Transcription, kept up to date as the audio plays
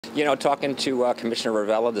You know, talking to Commissioner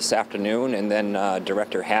Ravella this afternoon and then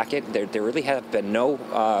Director Hackett, there really have been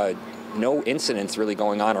no incidents really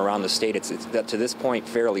going on around the state. It's to this point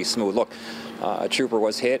fairly smooth. Look, a trooper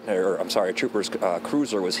was hit, or I'm sorry, a trooper's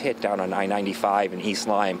cruiser was hit down on I-95 in East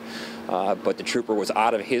Lyme, but the trooper was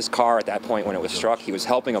out of his car at that point when it was struck. He was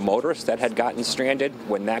helping a motorist that had gotten stranded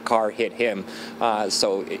when that car hit him.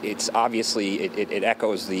 So it's obviously, it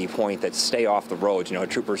echoes the point that stay off the roads. You know, a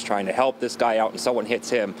trooper's trying to help this guy out and someone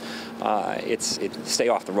hits him. Stay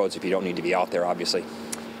off the roads if you don't need to be out there, obviously.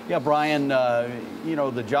 Yeah, Brian, you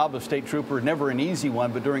know, the job of state trooper is never an easy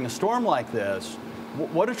one, but during a storm like this,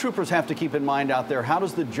 what do troopers have to keep in mind out there? How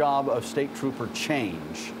does the job of state trooper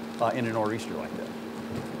change in a nor'easter like that?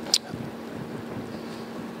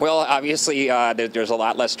 Well, obviously, there's a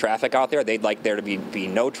lot less traffic out there. They'd like there to be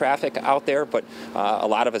no traffic out there, but a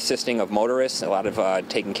lot of assisting of motorists, a lot of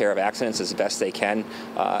taking care of accidents as best they can.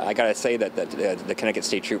 I got to say that the Connecticut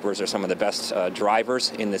State Troopers are some of the best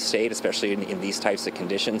drivers in the state, especially in these types of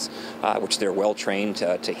conditions, which they're well trained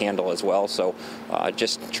to handle as well. So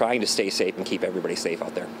just trying to stay safe and keep everybody safe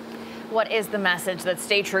out there. What is the message that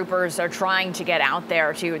state troopers are trying to get out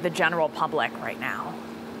there to the general public right now?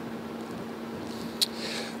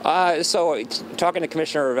 So talking to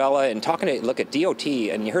Commissioner Ravella and look at DOT,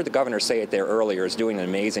 and you heard the governor say it there earlier, is doing an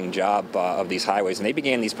amazing job of these highways. And they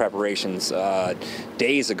began these preparations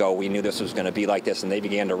days ago. We knew this was going to be like this, and they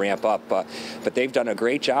began to ramp up. But they've done a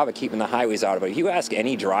great job of keeping the highways out of it. If you ask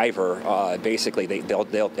any driver, basically,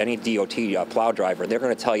 any DOT plow driver, they're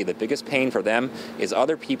going to tell you the biggest pain for them is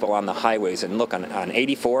other people on the highways. And look, on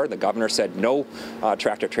 84, the governor said no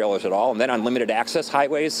tractor trailers at all. And then on limited access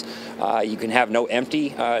highways, you can have no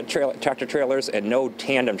empty tractor trailers and no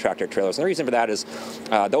tandem tractor trailers. And the reason for that is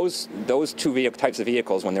those two types of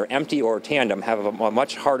vehicles, when they're empty or tandem, have a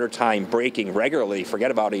much harder time braking regularly, forget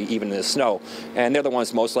about it, even in the snow. And they're the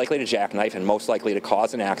ones most likely to jackknife and most likely to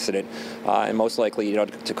cause an accident and most likely,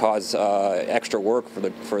 to cause extra work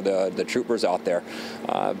for the troopers out there.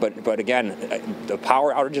 But again, the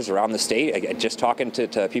power outages around the state, just talking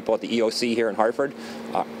to people at the EOC here in Hartford,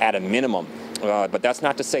 at a minimum. But that's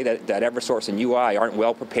not to say that Eversource and UI aren't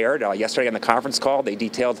well prepared. Yesterday on the conference call, they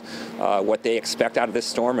detailed what they expect out of this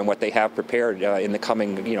storm and what they have prepared in the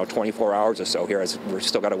coming 24 hours or so here, as we've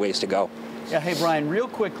still got a ways to go. Yeah, hey Brian, real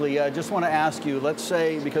quickly, just want to ask you, let's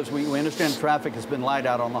say, because we understand traffic has been light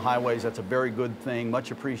out on the highways, that's a very good thing,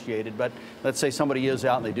 much appreciated, but let's say somebody is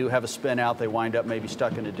out and they do have a spin out, they wind up maybe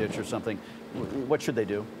stuck in a ditch or something. What should they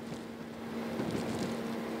do?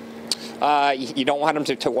 You don't want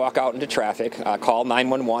them to walk out into traffic. Call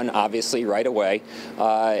 911, obviously, right away,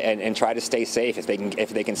 and try to stay safe. If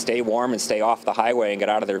they can stay warm and stay off the highway and get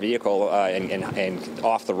out of their vehicle and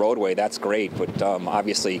off the roadway, that's great. But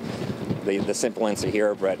obviously, the simple answer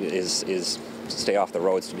here, Brett, is stay off the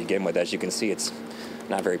roads to begin with. As you can see, it's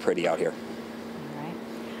not very pretty out here. All right.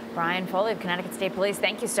 Brian Foley of Connecticut State Police,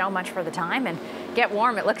 thank you so much for the time, and get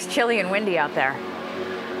warm. It looks chilly and windy out there.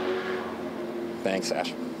 Thanks,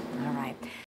 Ash.